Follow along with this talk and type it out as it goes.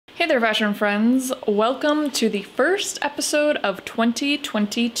Hey there, fashion friends. Welcome to the first episode of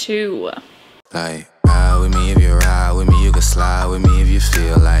 2022. Like, ride with me if you ride with me, you can slide with me if you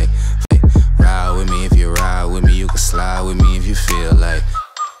feel like. Ride with me if you ride with me, you can slide with me if you feel like.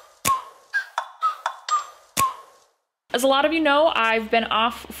 As a lot of you know, I've been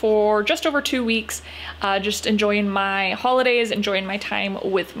off for just over 2 weeks, just enjoying my holidays, enjoying my time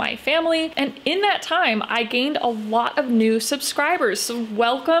with my family. And in that time, I gained a lot of new subscribers. So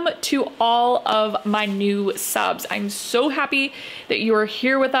welcome to all of my new subs. I'm so happy that you are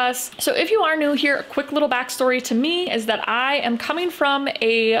here with us. So if you are new here, a quick little backstory to me is that I am coming from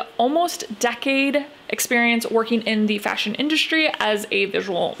a almost decade experience working in the fashion industry as a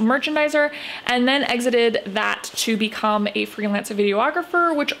visual merchandiser, and then exited that to become a freelance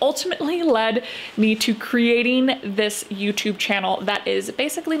videographer, which ultimately led me to creating this YouTube channel that is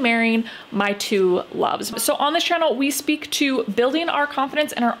basically marrying my two loves. So on this channel, we speak to building our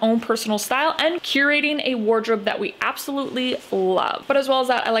confidence in our own personal style and curating a wardrobe that we absolutely love. But as well as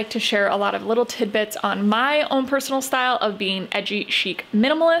that, I like to share a lot of little tidbits on my own personal style of being edgy, chic,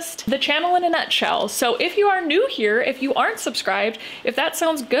 minimalist. The channel in a nutshell. So if you are new here, if you aren't subscribed, if that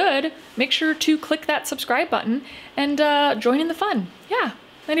sounds good, make sure to click that subscribe button and join in the fun. Yeah.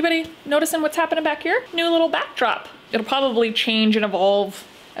 Anybody noticing what's happening back here? New little backdrop. It'll probably change and evolve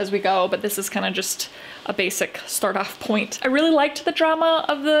as we go, but this is kind of just a basic start off point. I really liked the drama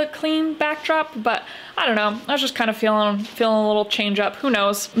of the clean backdrop, but I don't know. I was just kind of feeling a little change up. Who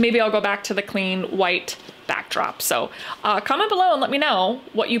knows? Maybe I'll go back to the clean white backdrop. So comment below and let me know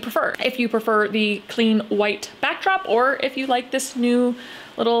what you prefer. If you prefer the clean white backdrop or if you like this new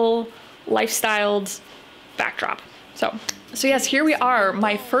little lifestyled backdrop. So yes, here we are,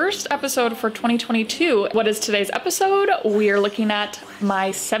 my first episode for 2022. What is today's episode? We are looking at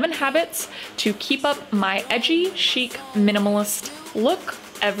my 7 habits to keep up my edgy, chic, minimalist look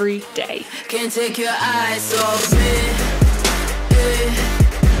every day. Can't take your eyes off me,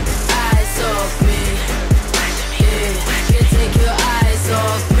 eyes off me. Can't take your eyes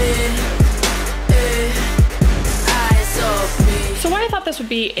off me, eyes off me. So why I thought this would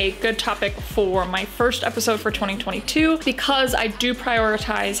be a good topic for my first episode for 2022, because I do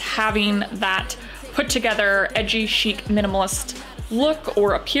prioritize having that put together edgy, chic, minimalist look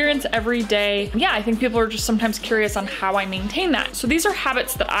or appearance every day. Yeah, I think people are just sometimes curious on how I maintain that. So these are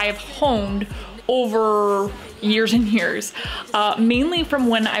habits that I have honed over years and years, mainly from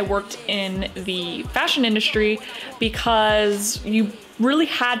when I worked in the fashion industry, because you really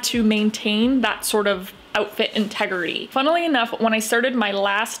had to maintain that sort of outfit integrity. Funnily enough, when I started my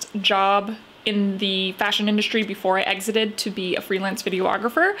last job in the fashion industry before I exited to be a freelance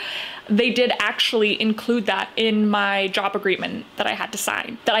videographer, they did actually include that in my job agreement that I had to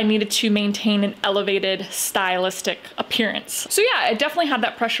sign, that I needed to maintain an elevated stylistic appearance. So yeah, I definitely had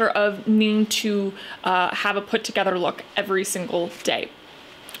that pressure of needing to have a put together look every single day.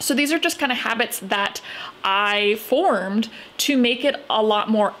 So these are just kind of habits that I formed to make it a lot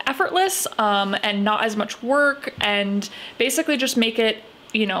more effortless and not as much work, and basically just make it,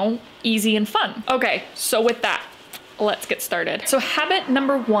 you know, easy and fun. Okay, so with that, let's get started. So habit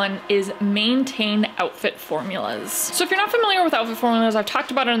number 1 is maintain outfit formulas. So if you're not familiar with outfit formulas, I've talked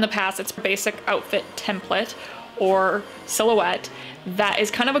about it in the past. It's a basic outfit template or silhouette that is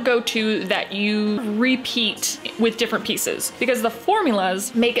kind of a go-to that you repeat with different pieces, because the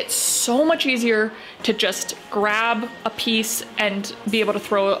formulas make it so much easier to just grab a piece and be able to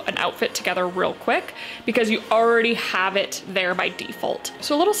throw an outfit together real quick, because you already have it there by default.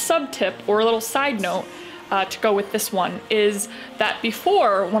 So a little sub tip or a little side note to go with this one is that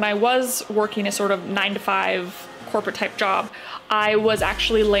before, when I was working a sort of 9-to-5 corporate type job, I was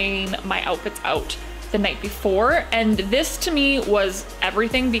actually laying my outfits out the night before, and this to me was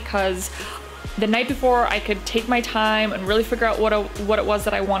everything, because the night before I could take my time and really figure out what it was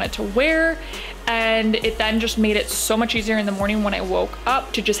that I wanted to wear, and it then just made it so much easier in the morning when I woke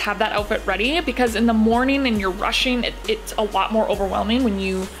up to just have that outfit ready, because in the morning and you're rushing, it's a lot more overwhelming when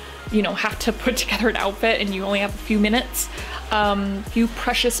you know, have to put together an outfit and you only have a few minutes, few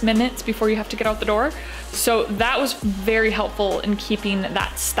precious minutes before you have to get out the door. So that was very helpful in keeping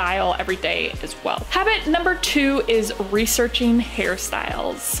that style every day as well. Habit number 2 is researching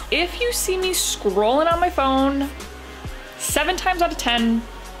hairstyles. If you see me scrolling on my phone, 7 times out of 10,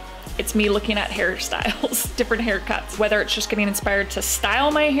 it's me looking at hairstyles, different haircuts, whether it's just getting inspired to style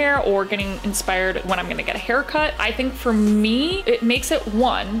my hair or getting inspired when I'm gonna get a haircut. I think for me, it makes it,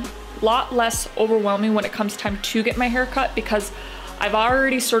 one, a lot less overwhelming when it comes time to get my haircut, because I've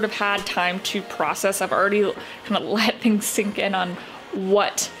already sort of had time to process. I've already kind of let things sink in on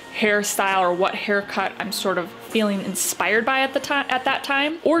what hairstyle or what haircut I'm sort of feeling inspired by at that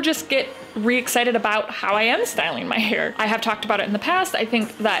time, or just get re-excited about how I am styling my hair. I have talked about it in the past. I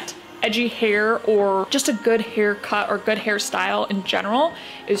think that edgy hair or just a good haircut or good hairstyle in general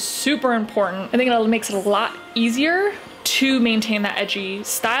is super important. I think it makes it a lot easier to maintain that edgy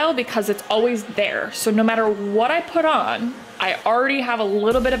style because it's always there. So no matter what I put on, I already have a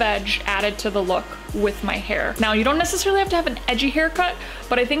little bit of edge added to the look with my hair. Now, you don't necessarily have to have an edgy haircut,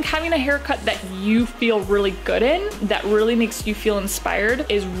 but I think having a haircut that you feel really good in, that really makes you feel inspired,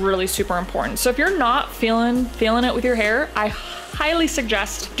 is really super important. So if you're not feeling it with your hair, I highly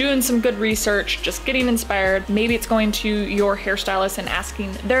suggest doing some good research, just getting inspired. Maybe it's going to your hairstylist and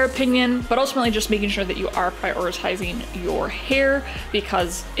asking their opinion, but ultimately just making sure that you are prioritizing your hair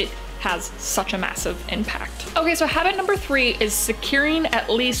because it has such a massive impact. Okay, so habit number 3 is securing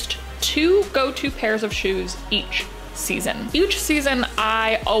at least 2 go-to pairs of shoes each season. Each season,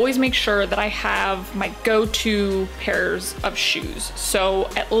 I always make sure that I have my go-to pairs of shoes. So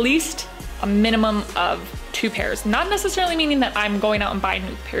at least a minimum of 2 pairs. Not necessarily meaning that I'm going out and buying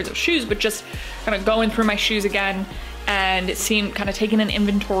new pairs of shoes, but just kind of going through my shoes again and kind of taking an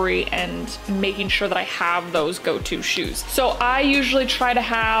inventory and making sure that I have those go-to shoes. So I usually try to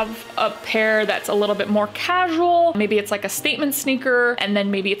have a pair that's a little bit more casual. Maybe it's like a statement sneaker, and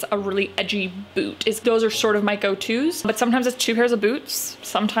then maybe it's a really edgy boot. Those are sort of my go-tos. But sometimes it's 2 pairs of boots.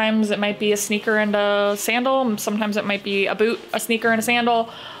 Sometimes it might be a sneaker and a sandal. Sometimes it might be a boot, a sneaker and a sandal,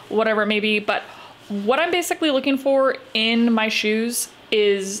 whatever it may be. But what I'm basically looking for in my shoes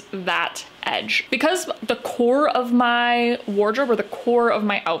is that edge. Because the core of my wardrobe or the core of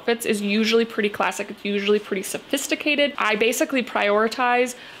my outfits is usually pretty classic, it's usually pretty sophisticated, I basically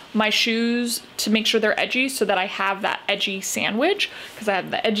prioritize my shoes to make sure they're edgy so that I have that edgy sandwich, because I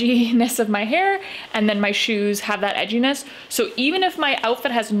have the edginess of my hair and then my shoes have that edginess. So even if my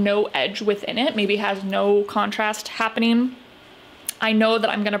outfit has no edge within it, maybe has no contrast happening, I know that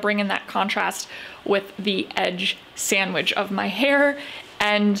I'm gonna bring in that contrast with the edge sandwich of my hair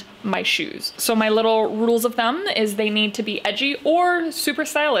and my shoes. So my little rules of thumb is they need to be edgy or super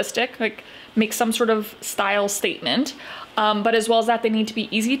stylistic, like make some sort of style statement. But as well as that, they need to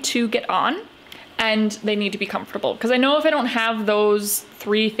be easy to get on and they need to be comfortable. Because I know if I don't have those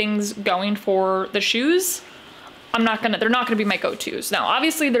 3 things going for the shoes, they're not gonna be my go-tos. Now,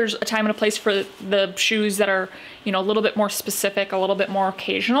 obviously there's a time and a place for the shoes that are, you know, a little bit more specific, a little bit more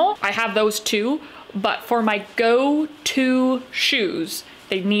occasional. I have those too, but for my go-to shoes,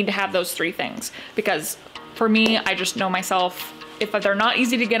 they need to have those 3 things. Because for me, I just know myself, if they're not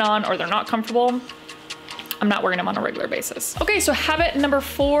easy to get on or they're not comfortable, I'm not wearing them on a regular basis. Okay, so habit number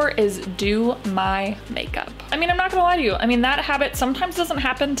 4 is do my makeup. I mean, I'm not gonna lie to you. I mean, that habit sometimes doesn't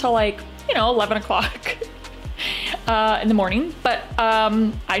happen till like, you know, 11 o'clock. In the morning, but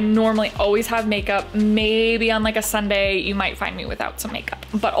I normally always have makeup. Maybe on like a Sunday, you might find me without some makeup.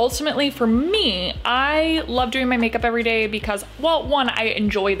 But ultimately for me, I love doing my makeup every day because, well, 1, I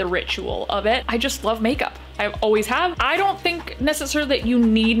enjoy the ritual of it. I just love makeup. I always have. I don't think necessarily that you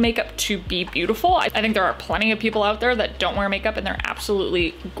need makeup to be beautiful. I think there are plenty of people out there that don't wear makeup and they're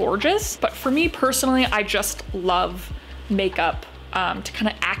absolutely gorgeous. But for me personally, I just love makeup to kind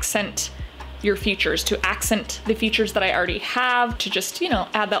of accent your features, to accent the features that I already have, to just, you know,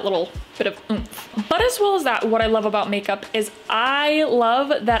 add that little bit of oomph. But as well as that, what I love about makeup is I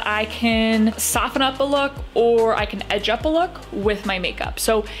love that I can soften up a look or I can edge up a look with my makeup.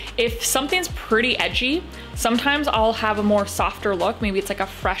 So if something's pretty edgy, sometimes I'll have a more softer look. Maybe it's like a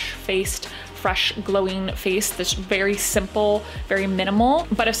fresh glowing face, this very simple, very minimal.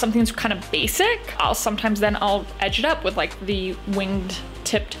 But if something's kind of basic, I'll edge it up with like the winged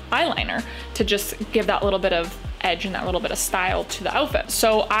tipped eyeliner to just give that little bit of edge and that little bit of style to the outfit.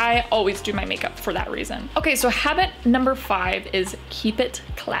 So I always do my makeup for that reason. Okay, so habit number 5 is keep it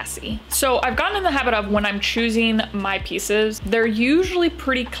classy. So I've gotten in the habit of when I'm choosing my pieces, they're usually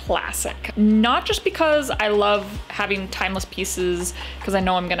pretty classic. Not just because I love having timeless pieces, because I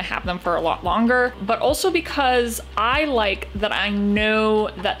know I'm gonna have them for a lot longer, but also because I like that I know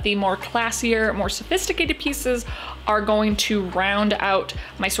that the more classier, more sophisticated pieces are going to round out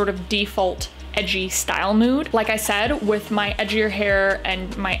my sort of default edgy style mood. Like I said, with my edgier hair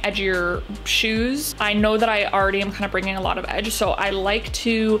and my edgier shoes, I know that I already am kind of bringing a lot of edge, so I like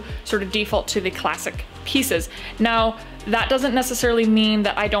to sort of default to the classic pieces. Now, that doesn't necessarily mean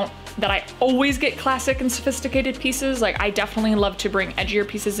that I always get classic and sophisticated pieces. Like, I definitely love to bring edgier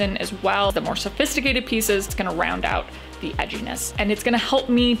pieces in as well. The more sophisticated pieces, it's gonna round out the edginess, and it's gonna help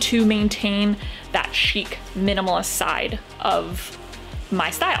me to maintain that chic minimalist side of my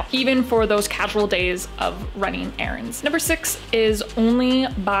style, even for those casual days of running errands. Number 6 is only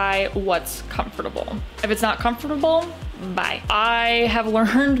buy what's comfortable. If it's not comfortable, bye. I have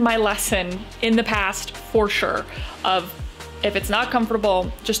learned my lesson in the past for sure of if it's not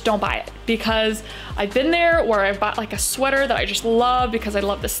comfortable, just don't buy it, because I've been there where I've bought like a sweater that I just love because I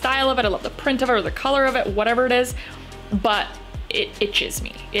love the style of it, I love the print of it or the color of it, whatever it is, but it itches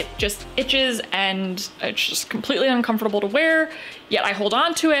me. It just itches and it's just completely uncomfortable to wear, yet I hold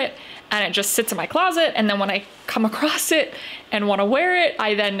on to it and it just sits in my closet, and then when I come across it and want to wear it,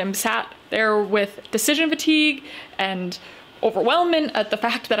 I then am sat there with decision fatigue and overwhelmment at the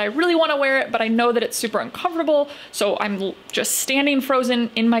fact that I really want to wear it, but I know that it's super uncomfortable, so I'm just standing frozen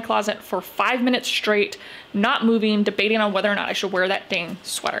in my closet for 5 minutes straight, not moving, debating on whether or not I should wear that dang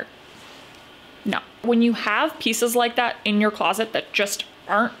sweater. No. When you have pieces like that in your closet that just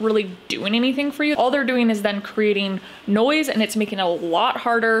aren't really doing anything for you, all they're doing is then creating noise, and it's making it a lot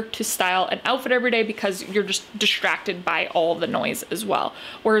harder to style an outfit every day because you're just distracted by all the noise as well.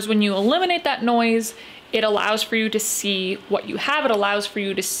 Whereas when you eliminate that noise, it allows for you to see what you have. It allows for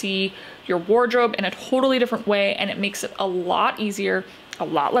you to see your wardrobe in a totally different way, and it makes it a lot easier, a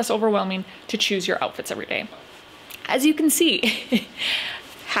lot less overwhelming to choose your outfits every day. As you can see,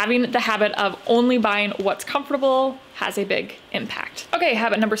 having the habit of only buying what's comfortable has a big impact. Okay,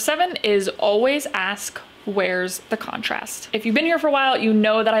 habit number 7 is always ask, where's the contrast? If you've been here for a while, you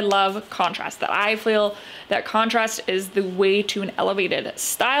know that I love contrast, that I feel that contrast is the way to an elevated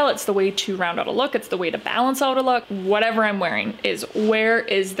style. It's the way to round out a look. It's the way to balance out a look. Whatever I'm wearing is, where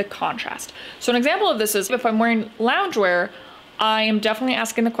is the contrast? So an example of this is if I'm wearing loungewear, I am definitely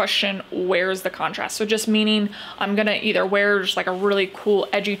asking the question, where's the contrast? So just meaning I'm gonna either wear just like a really cool,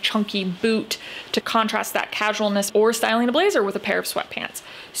 edgy, chunky boot to contrast that casualness, or styling a blazer with a pair of sweatpants.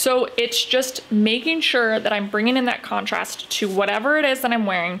 So it's just making sure that I'm bringing in that contrast to whatever it is that I'm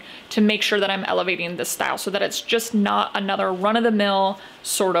wearing to make sure that I'm elevating the style so that it's just not another run-of-the-mill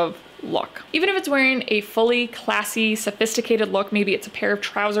sort of look. Even if it's wearing a fully classy, sophisticated look, maybe it's a pair of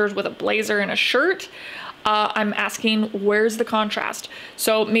trousers with a blazer and a shirt, I'm asking, where's the contrast?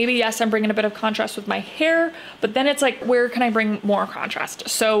 So maybe, yes, I'm bringing a bit of contrast with my hair, but then it's like, where can I bring more contrast?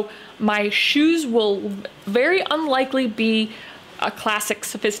 So my shoes will very unlikely be a classic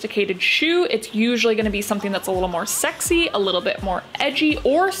sophisticated shoe. It's usually gonna be something that's a little more sexy, a little bit more edgy,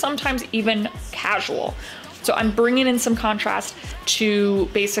 or sometimes even casual. So I'm bringing in some contrast to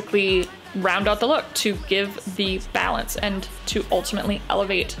basically round out the look, to give the balance, and to ultimately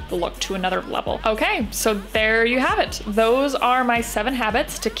elevate the look to another level. Okay, so there you have it. Those are my 7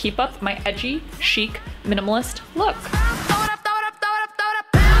 habits to keep up my edgy, chic, minimalist look.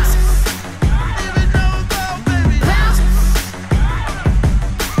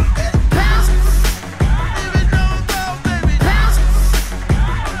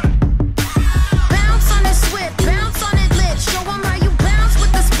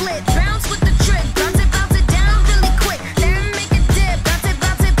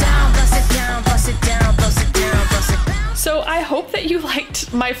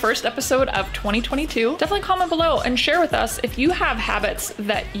 My first episode of 2022. Definitely comment below and share with us if you have habits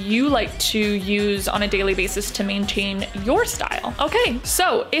that you like to use on a daily basis to maintain your style. Okay,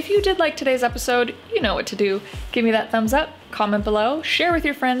 so if you did like today's episode, you know what to do. Give me that thumbs up, comment below, share with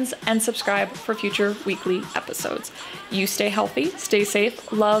your friends, and subscribe for future weekly episodes. You stay healthy, stay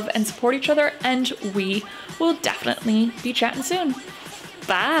safe, love and support each other, and we will definitely be chatting soon.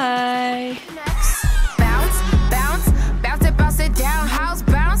 Bye.